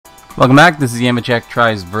Welcome back, this is Yamajac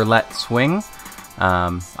Tries Verlet Swing.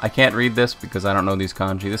 I can't read this because I don't know these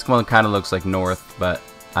kanji. This one kind of looks like north, but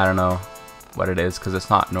I don't know what it is because it's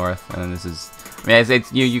not north. And this is, I mean,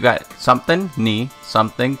 it's you got something ni,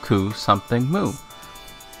 something ku, something mu.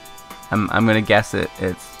 I'm gonna guess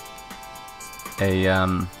it's a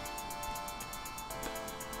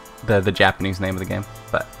the Japanese name of the game,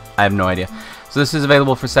 but I have no idea. So this is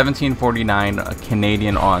available for $17.49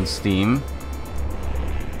 Canadian on Steam.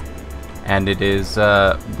 And it is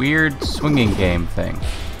a weird swinging game thing,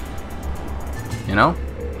 you know?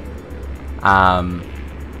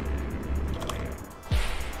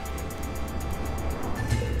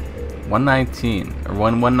 119 or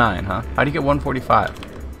 119, huh? How do you get 145?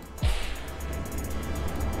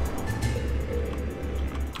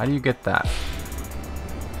 How do you get that?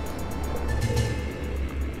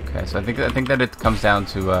 Okay, so I think that it comes down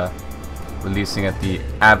to releasing at the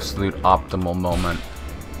absolute optimal moment.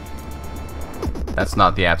 That's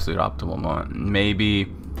not the absolute optimal moment.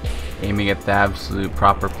 Maybe aiming at the absolute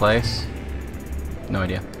proper place. No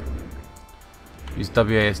idea. Use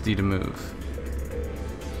WASD to move.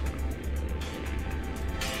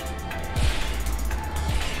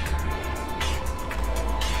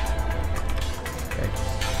 Okay,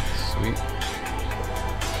 sweet.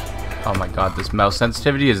 Oh my god, this mouse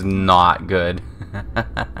sensitivity is not good. We're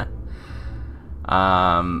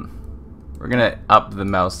gonna up the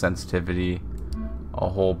mouse sensitivity a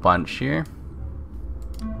whole bunch here.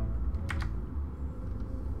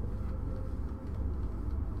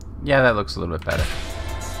 Yeah, that looks a little bit better.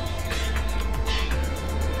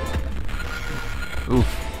 Oof.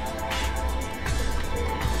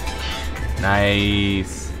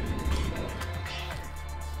 Nice.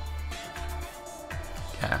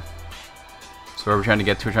 Okay. So where we're trying to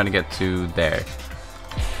get to? We're trying to get to there.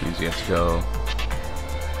 Which means we have to go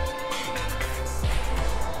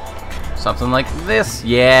something like this.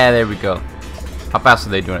 Yeah, there we go. How fast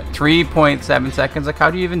are they doing it? 3.7 seconds? Like,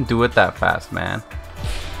 how do you even do it that fast, man?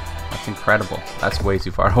 That's incredible. That's way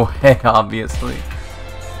too far away, obviously.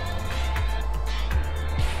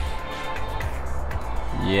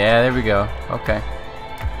 Yeah, there we go. Okay.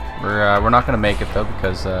 We're not gonna make it though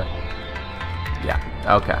because yeah.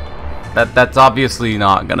 Okay. That's obviously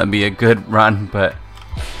not gonna be a good run, but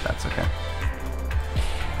that's okay.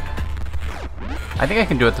 I think I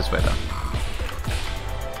can do it this way though.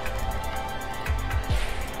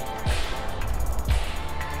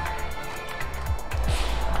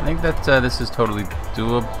 I think that this is totally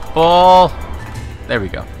doable. There we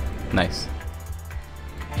go. Nice.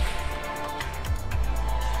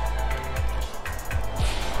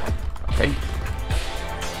 Okay.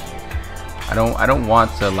 I don't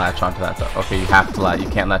want to latch onto that though. Okay, you have to latch. You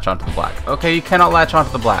can't latch onto the black. Okay, you cannot latch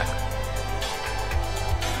onto the black.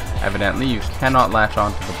 Evidently, you cannot latch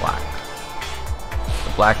onto the black.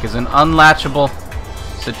 The black is an unlatchable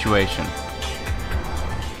situation.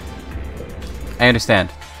 I understand.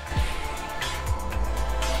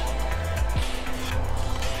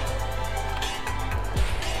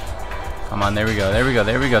 Come on, there we go, there we go,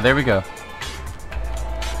 there we go, there we go.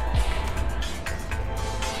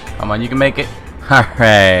 Come on, you can make it.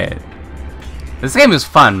 Alright. This game is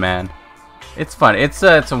fun, man. It's fun. It's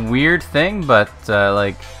a weird thing, but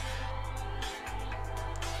like,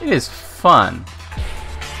 it is fun.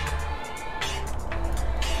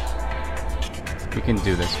 We can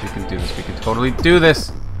do this. We can do this. We can totally do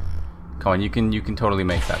this. Come on, you can totally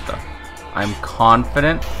make that though. I'm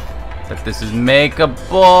confident that this is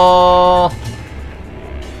makeable.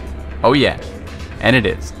 Oh yeah, and it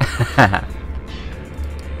is.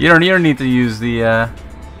 you don't need to use the other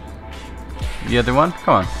one.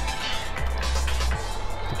 Come on.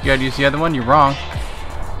 Think you gotta use the other one? You're wrong.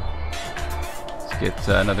 Let's get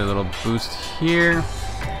another little boost here,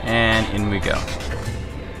 and in we go.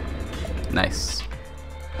 Nice.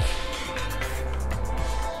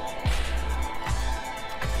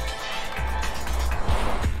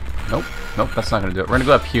 Nope, nope, that's not gonna do it. We're gonna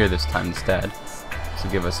go up here this time instead, to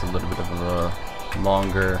give us a little bit of a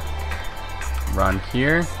longer run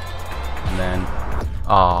here, and then,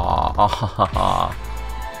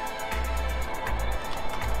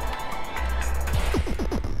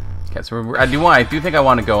 Okay, so I do think I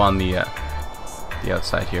want to go on the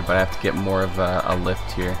outside here, but I have to get more of a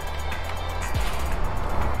lift here.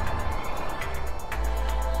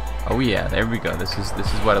 Oh yeah, there we go. This is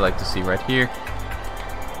what I like to see right here.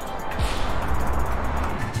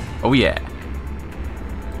 Oh yeah.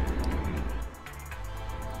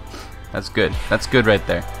 That's good. That's good right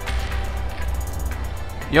there.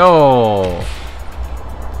 Yo.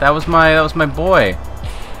 That was my boy.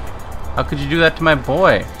 How could you do that to my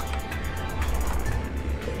boy?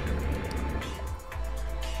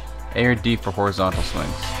 A or D for horizontal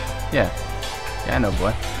swings. Yeah. Yeah, I know,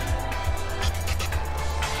 boy.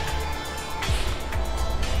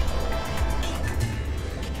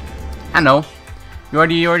 I know. You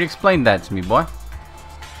already explained that to me, boy.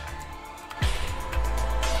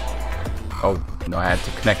 Oh, no, I had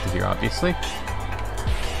to connect it here, obviously.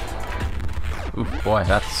 Oof, boy,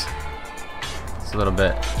 that's a little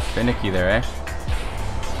bit finicky there, eh?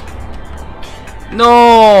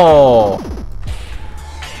 No!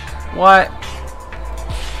 What?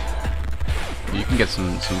 You can get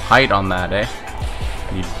some height on that, eh?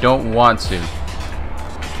 And you don't want to.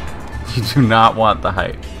 You do not want the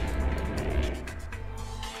height.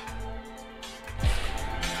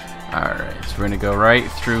 Alright, so we're gonna go right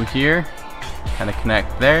through here. Kind of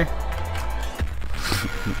connect there.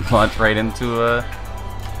 Launch right into a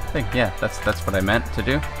thing. Yeah, that's what I meant to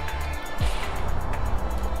do.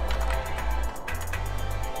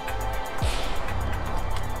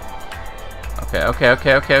 Okay.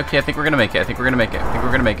 I think we're gonna make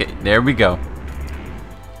it. There we go.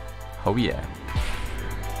 Oh yeah.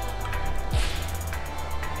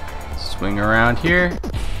 Swing around here.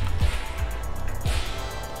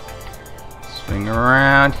 Swing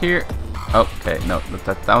around here. Okay, no,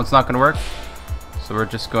 that one's not gonna work. So we're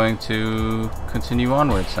just going to continue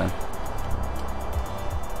onwards then.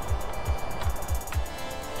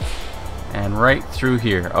 And right through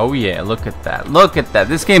here. Oh yeah, look at that. Look at that.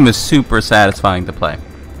 This game is super satisfying to play.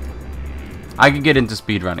 I could get into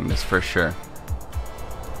speedrunning this for sure.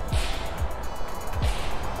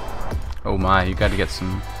 Oh my, you gotta get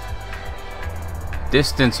some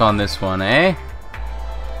distance on this one, eh?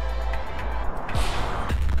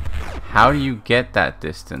 How do you get that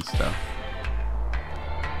distance though?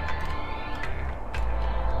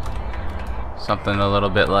 Something a little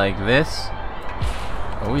bit like this.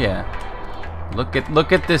 Oh yeah. Look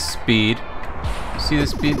at this speed. You see the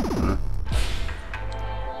speed? I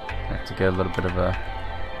have to get a little bit of a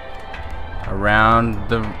around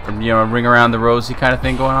the, ring around the rosy kind of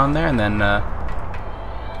thing going on there, and then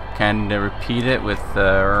kind of repeat it with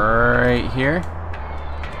right here.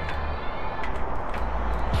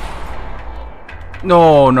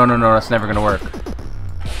 No, that's never gonna work.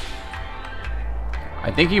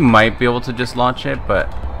 I think you might be able to just launch it, but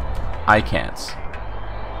I can't.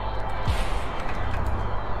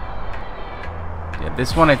 Yeah,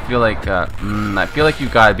 this one I feel like you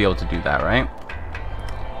gotta be able to do that, right?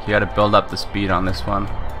 You gotta build up the speed on this one,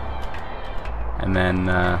 and then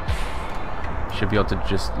should be able to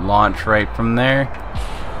just launch right from there.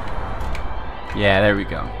 Yeah, there we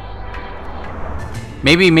go.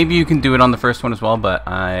 Maybe you can do it on the first one as well, but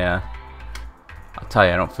I'll tell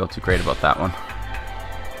you, I don't feel too great about that one.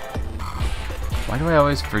 Why do I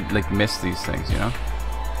always miss these things, you know?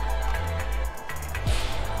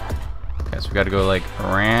 Okay, so we gotta go like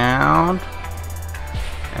around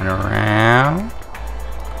and around.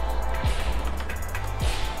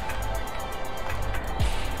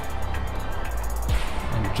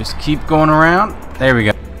 And just keep going around. There we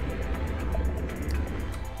go.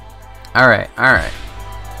 Alright.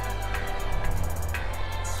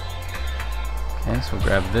 Okay, so we'll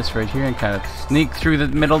grab this right here and kind of sneak through the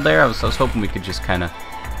middle there. I was hoping we could just kind of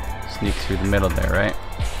sneak through the middle there, right?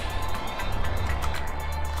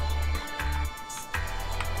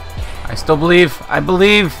 I still believe. I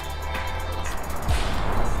believe.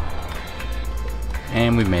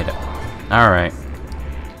 And we made it. Alright.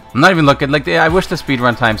 I'm not even looking. I wish the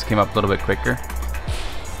speedrun times came up a little bit quicker.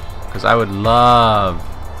 Because I would love...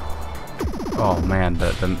 Oh man,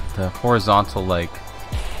 the horizontal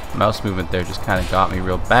mouse movement there just kind of got me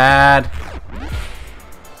real bad.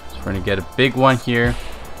 So we're gonna get a big one here,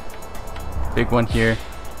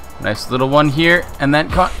 nice little one here, and then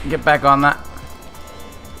get back on that.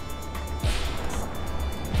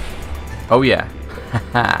 Oh yeah.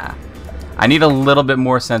 I need a little bit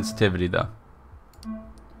more sensitivity though.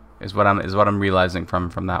 Is what I'm realizing from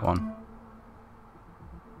that one.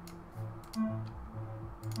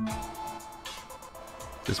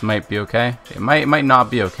 This might be okay. It might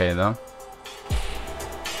not be okay though.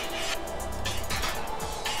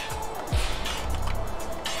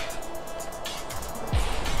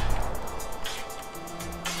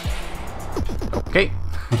 Okay.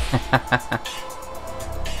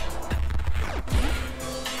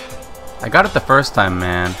 I got it the first time,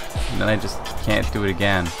 man. And then I just can't do it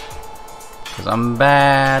again. Because I'm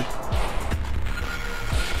bad.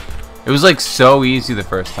 It was so easy the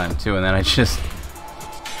first time too, and then I just...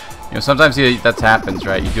 sometimes that happens,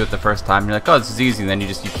 right? You do it the first time, you're like, oh, this is easy, and then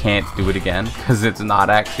you can't do it again because it's not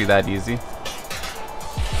actually that easy.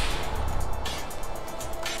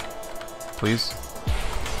 Please.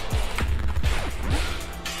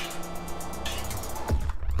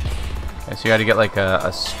 so you got to get like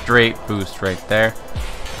a straight boost right there.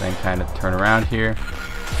 Then kind of turn around here.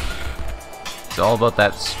 It's all about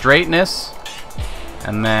that straightness.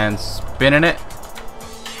 And then spinning it.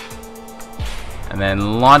 And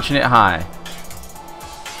then launching it high.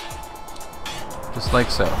 Just like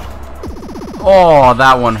so. Oh,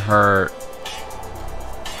 that one hurt.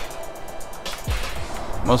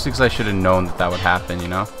 Mostly because I should have known that that would happen, you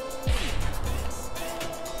know?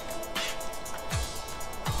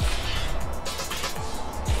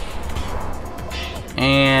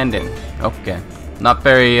 And in. Okay. Not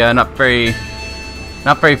very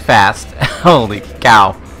fast. Holy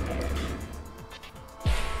cow.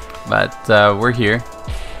 But we're here.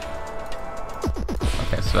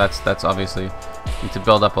 Okay, so that's obviously need to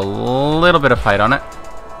build up a little bit of height on it.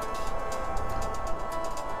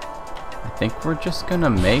 I think we're just gonna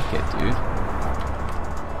make it, dude.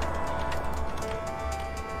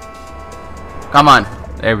 Come on.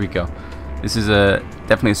 There we go. This is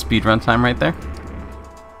definitely a speed run time right there.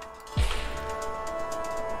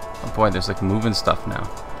 Oh boy, there's like moving stuff now.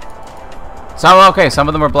 So okay, some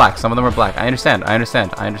of them are black. Some of them are black. I understand. I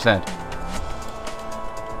understand. I understand.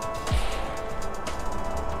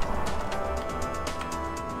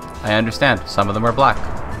 I understand. Some of them are black.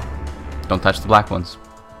 Don't touch the black ones.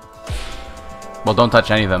 Well, don't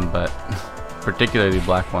touch any of them, but particularly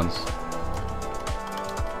black ones.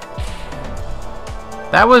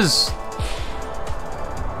 That was...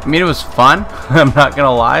 I mean, it was fun. I'm not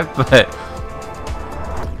gonna lie, but...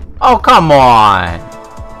 Oh, come on!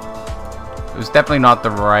 It was definitely not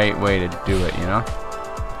the right way to do it, you know?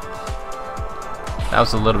 That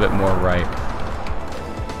was a little bit more right.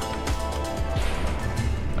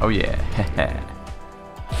 Oh, yeah.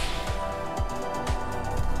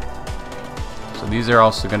 So these are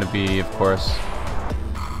also going to be, of course,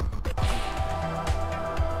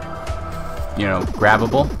 you know,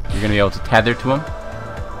 grabbable. You're going to be able to tether to them.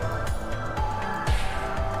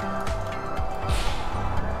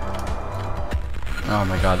 Oh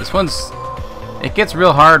my god, this one's... It gets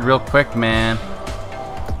real hard real quick, man. So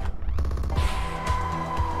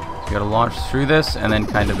you gotta launch through this and then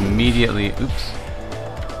kind of immediately... Oops.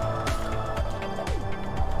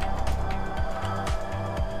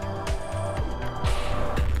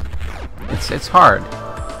 It's hard.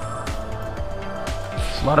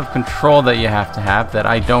 There's a lot of control that you have to have that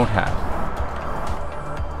I don't have.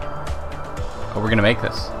 Oh, we're gonna make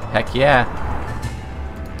this. Heck yeah.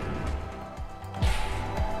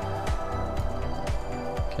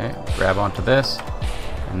 Okay, grab onto this,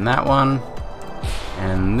 and that one,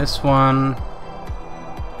 and this one,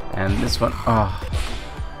 and this one. Oh.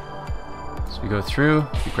 So we go through,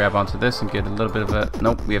 we grab onto this and get a little bit of a...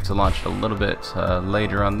 Nope, we have to launch a little bit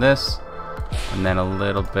later on this. And then a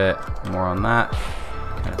little bit more on that.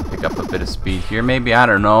 Kind of pick up a bit of speed here. Maybe, I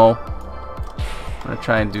don't know. I'm gonna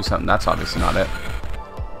try and do something. That's obviously not it.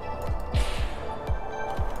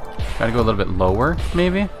 Try to go a little bit lower,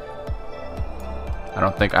 maybe. I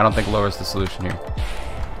don't think lower is the solution here.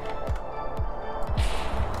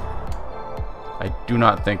 I do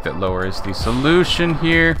not think that lower is the solution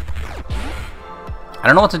here. I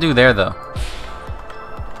don't know what to do there though.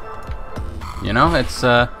 You know, it's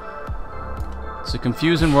a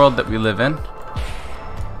confusing world that we live in.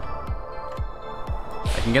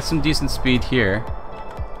 I can get some decent speed here.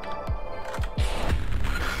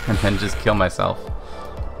 And then just kill myself.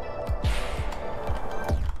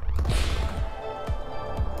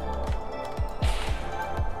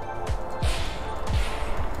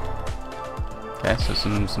 Okay, so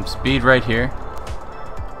some speed right here.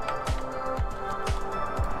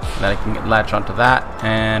 And then I can latch onto that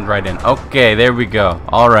and right in. Okay, there we go.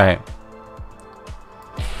 Alright.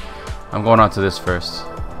 I'm going on to this first.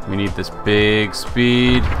 We need this big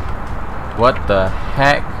speed. What the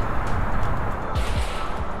heck?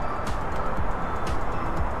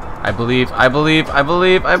 I believe.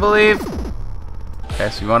 Okay,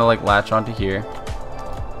 so you want to like latch onto here.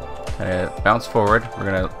 Kind of bounce forward.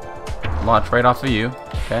 We're gonna launch right off of you.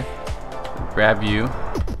 Okay. Grab you.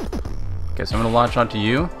 Okay, so I'm gonna launch onto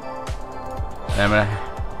you. And I'm gonna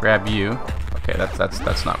grab you. Okay,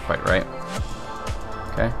 that's not quite right.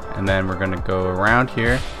 Okay, and then we're gonna go around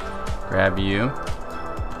here, grab you.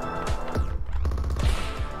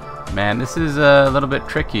 Man, this is a little bit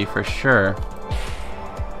tricky for sure.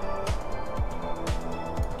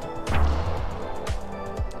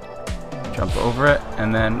 Jump over it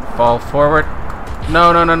and then fall forward.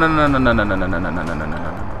 No.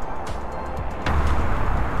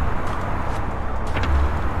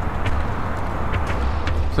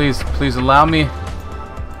 Please allow me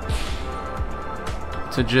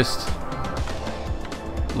to just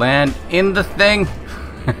land in the thing.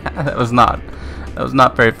 That was not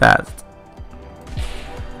very fast.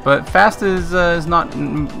 But fast is not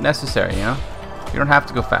necessary, you know? You don't have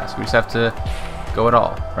to go fast. We just have to go at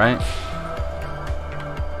all, right?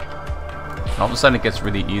 And all of a sudden it gets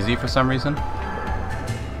really easy for some reason.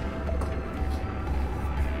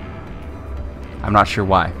 I'm not sure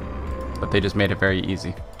why, but they just made it very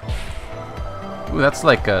easy. Ooh, that's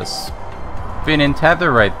like a spinning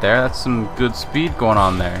tether right there. That's some good speed going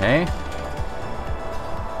on there, hey?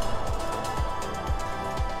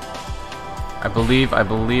 I believe. I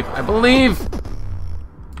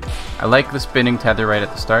like the spinning tether right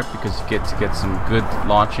at the start because you get to get some good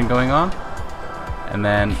launching going on. And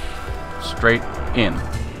then straight in.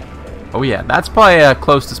 Oh yeah, that's probably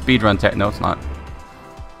close to speedrun tech. No, it's not.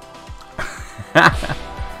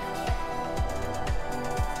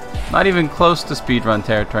 Not even close to speedrun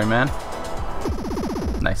territory, man.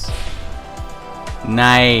 Nice.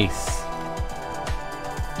 Nice.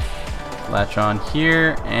 Latch on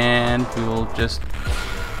here, and we will just...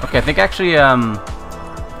 Okay, I think actually,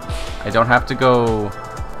 I don't have to go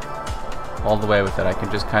all the way with it. I can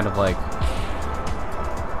just kind of like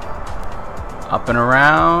up and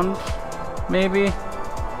around, maybe,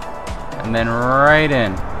 and then right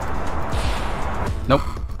in. Nope.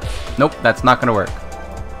 Nope, that's not gonna work.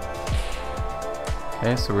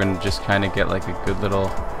 Okay, so we're gonna just kind of get like a good little...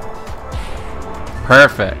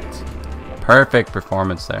 Perfect. Perfect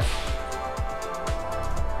performance there.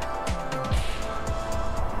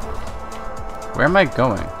 Where am I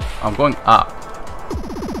going? I'm going up.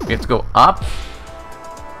 We have to go up?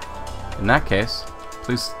 In that case,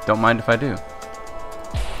 please don't mind if I do.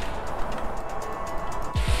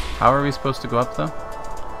 How are we supposed to go up though?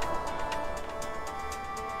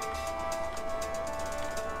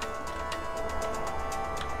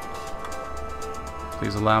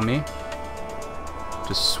 Please allow me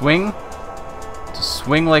to swing. To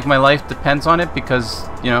swing like my life depends on it because,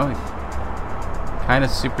 you know, it kind of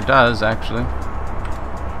super does actually.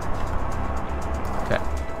 Okay,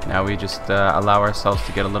 now we just allow ourselves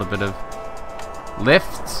to get a little bit of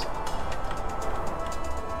lift.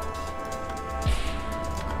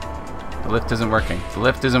 The lift isn't working. The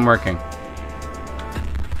lift isn't working.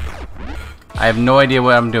 I have no idea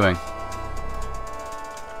what I'm doing.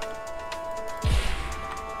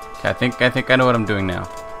 Okay, I think I know what I'm doing now.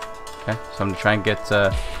 Okay, so I'm gonna try and get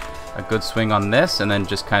a good swing on this, and then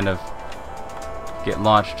just kind of get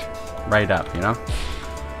launched right up, you know.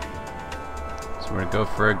 So we're gonna go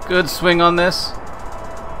for a good swing on this,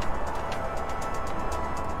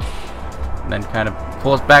 and then kind of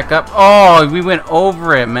pull us back up. Oh, we went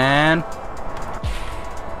over it, man.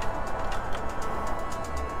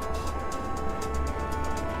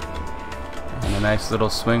 And a nice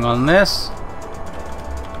little swing on this.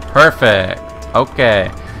 Perfect.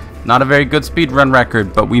 Okay. Not a very good speedrun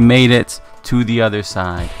record, but we made it to the other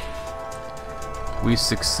side. We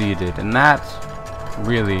succeeded, and that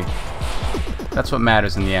really, that's what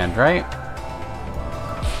matters in the end, right?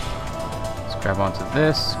 Let's grab onto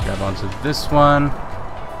this one.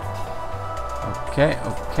 Okay,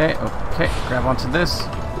 okay, okay. Grab onto this.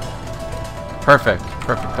 Perfect,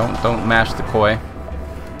 perfect. Don't mash the koi.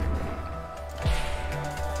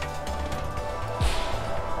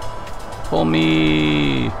 Pull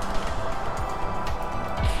me!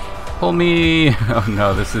 Pull me! Oh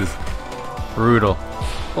no, this is brutal.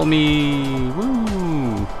 Pull me!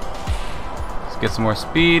 Woo! Let's get some more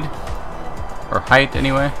speed. Or height,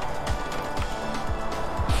 anyway.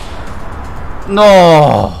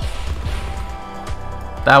 No!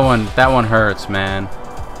 That one hurts, man.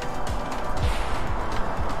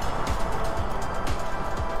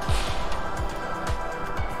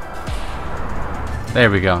 There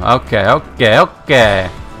we go. Okay, okay, okay.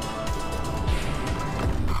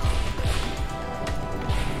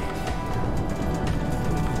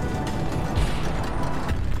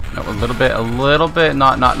 No, a little bit,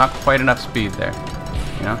 not quite enough speed there.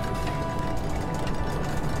 You know?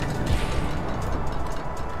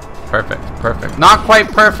 Perfect, perfect. Not quite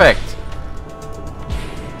perfect.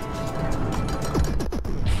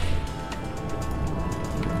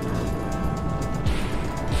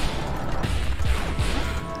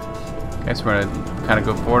 Okay, so we're gonna kind of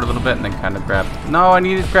go forward a little bit and then kind of grab. No, I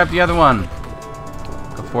need to grab the other one.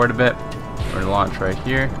 Go forward a bit. We're gonna launch right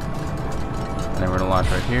here, and then we're gonna launch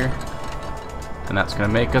right here, and that's gonna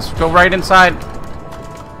make us go right inside.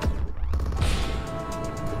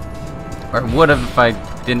 Or it would have if I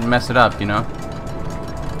didn't mess it up, you know.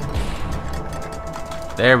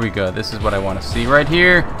 There we go. This is what I want to see right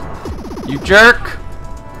here. You jerk!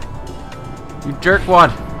 You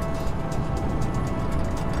jerkwad!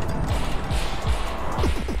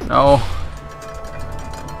 No.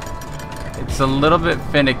 a little bit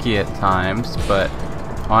finicky at times, but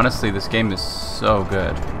honestly, this game is so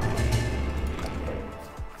good.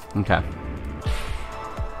 Okay.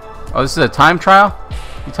 Oh, this is a time trial?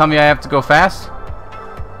 You tell me I have to go fast?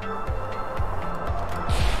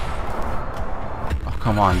 Oh,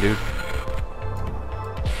 come on, dude.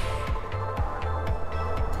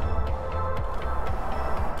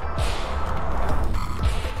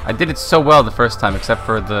 I did it so well the first time, except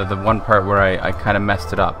for the one part where I kind of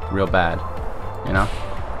messed it up real bad, you know?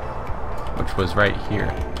 Which was right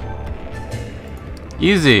here.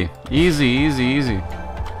 Easy, easy, easy, easy.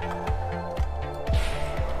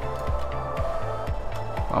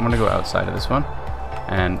 I'm gonna go outside of this one,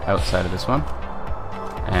 and outside of this one,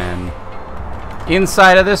 and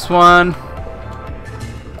inside of this one.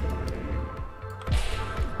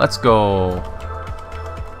 Let's go.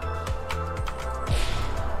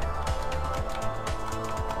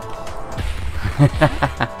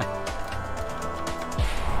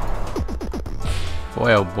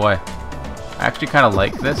 Boy, oh boy. I actually kind of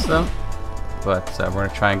like this though, but we're going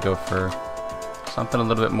to try and go for something a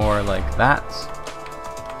little bit more like that.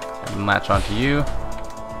 And latch onto you.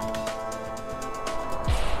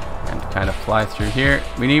 And kind of fly through here.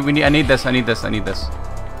 I need this.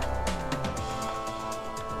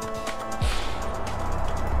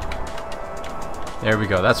 There we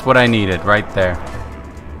go. That's what I needed right there.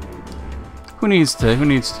 Who needs to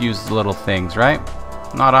use the little things, right?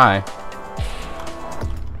 Not I.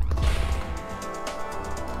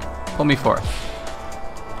 Pull me forth.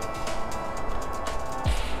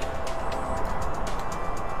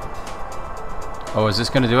 Oh, is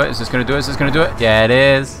this gonna do it? Is this gonna do it? Is this gonna do it? Yeah, it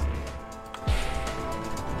is.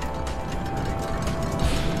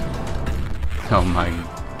 Oh my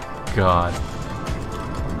god.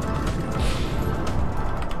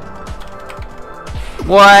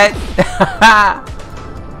 What?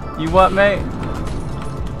 You what, mate?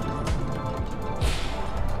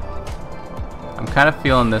 I'm kind of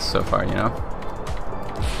feeling this so far, you know?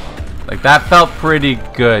 Like, that felt pretty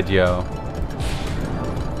good, yo.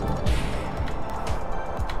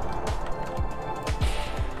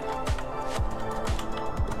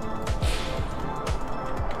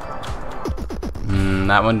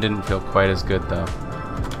 That one didn't feel quite as good, though.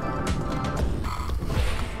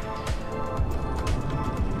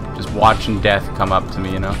 Watching death come up to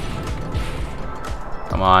me, you know.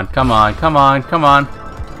 Come on, come on, come on, come on.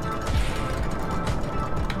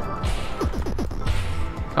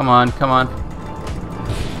 Come on, come on.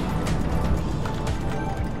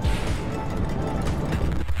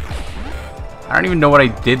 I don't even know what I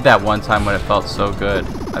did that one time when it felt so good.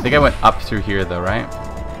 I think I went up through here though, right?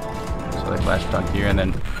 So I flashed on here, and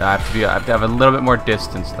then I have to have a little bit more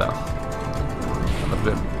distance though. A little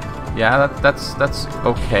bit. Yeah, that's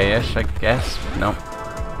okay-ish, I guess. Nope.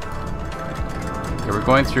 Okay, we're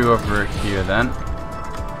going through over here then. So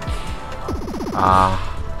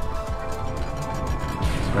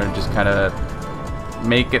we're gonna just kind of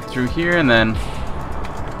make it through here and then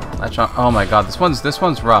latch on. Oh my god, this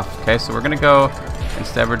one's rough. Okay, so we're gonna go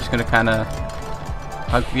instead. We're just gonna kind of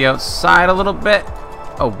hug the outside a little bit.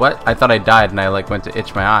 Oh, what? I thought I died and I like went to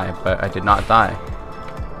itch my eye, but I did not die.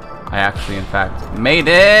 I actually, in fact, made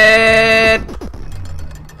it!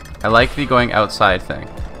 I like the going outside thing.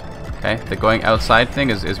 Okay, the going outside thing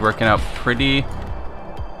is working out pretty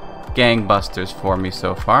gangbusters for me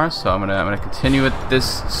so far. So I'm gonna continue with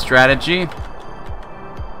this strategy.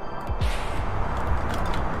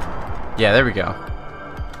 Yeah, there we go.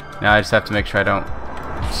 Now I just have to make sure I don't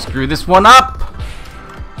screw this one up.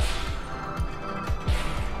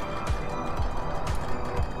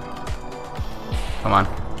 Come on.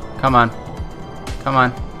 Come on. Come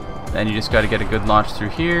on. Then you just got to get a good launch through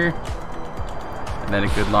here. And then a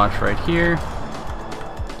good launch right here.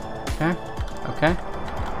 Okay. Okay.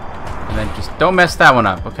 And then just don't mess that one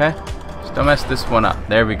up, okay? Just don't mess this one up.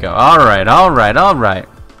 There we go. Alright, alright, alright.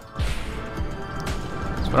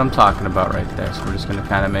 That's what I'm talking about right there. So we're just going to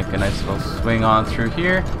kind of make a nice little swing on through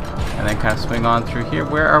here. And then kind of swing on through here.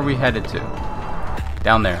 Where are we headed to?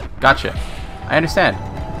 Down there. Gotcha. I understand.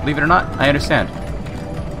 Believe it or not, I understand.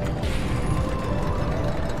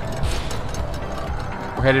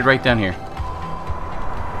 We're headed right down here.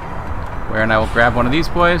 Where and I will grab one of these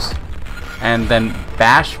boys and then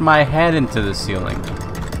bash my head into the ceiling.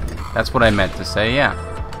 That's what I meant to say, yeah.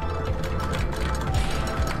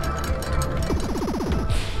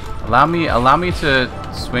 Allow me to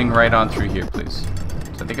swing right on through here, please.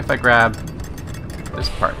 So I think if I grab this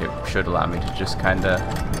part, it should allow me to just kind of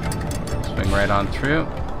swing right on through.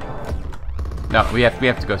 No, we have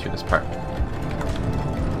to go through this part.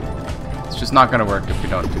 It's just not going to work if we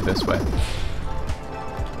don't do this way.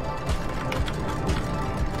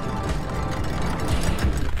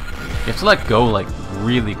 have to let go like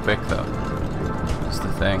really quick though. That's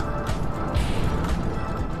the thing.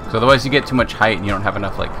 So otherwise you get too much height and you don't have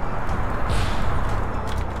enough like.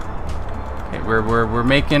 Okay, we're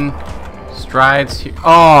making strides here.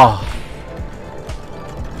 Oh.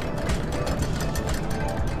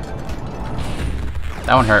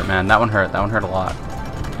 That one hurt, man. That one hurt. That one hurt a lot.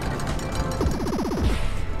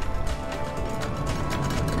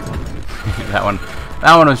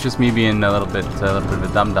 That one was just me being a little bit of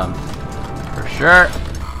a dum-dum, for sure.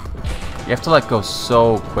 You have to let go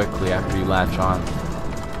so quickly after you latch on.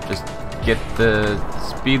 Just get the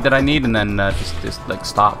speed that I need, and then just like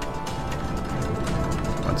stop.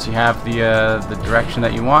 Once you have the direction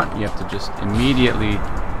that you want, you have to just immediately.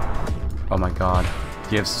 Oh my God!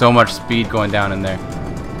 You have so much speed going down in there.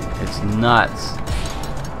 It's nuts.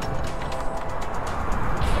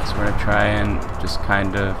 So we're gonna try and just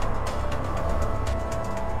kind of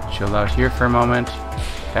chill out here for a moment.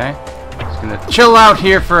 Okay? Just gonna chill out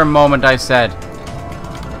here for a moment, I said.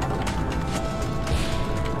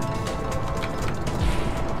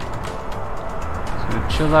 Just gonna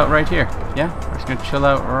chill out right here. Yeah? We're just gonna chill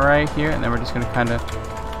out right here, and then we're just gonna kind of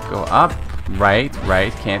go up. Right.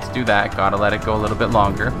 Can't do that. Gotta let it go a little bit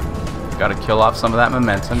longer. Gotta kill off some of that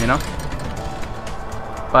momentum, you know?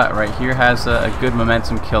 But right here has a good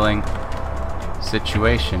momentum killing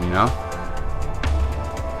situation, you know?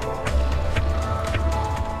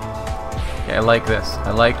 Okay, I like this.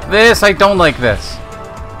 I like this. I don't like this.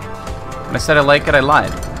 When I said I like it, I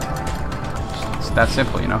lied. It's that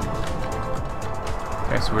simple, you know?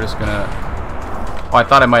 Okay, so we're just gonna... Oh, I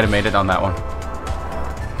thought I might have made it on that one.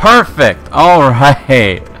 Perfect!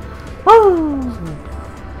 Alright! Woo!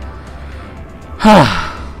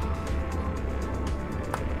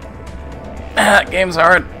 That game's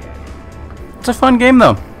hard. It's a fun game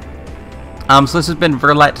though. So this has been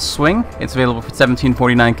Verlet Swing. It's available for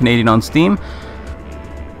 $17.49 Canadian on Steam.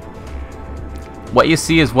 What you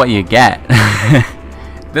see is what you get.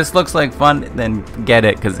 This looks like fun, then get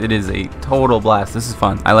it, because it is a total blast. This is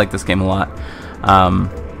fun. I like this game a lot.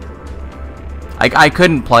 I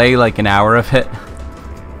couldn't play like an hour of it.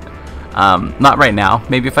 Not right now.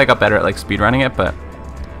 Maybe if I got better at like speedrunning it, but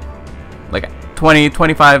like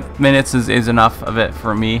 20-25 minutes is enough of it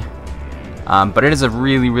for me. But it is a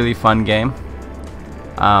really fun game.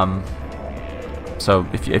 So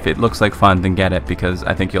if it looks like fun, then get it, because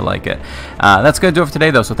I think you'll like it. That's gonna do it for today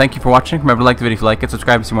though. So thank you for watching. Remember to like the video if you like it,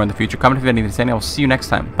 subscribe to see more in the future, comment if you have anything to say, and I will see you next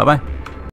time. Bye bye.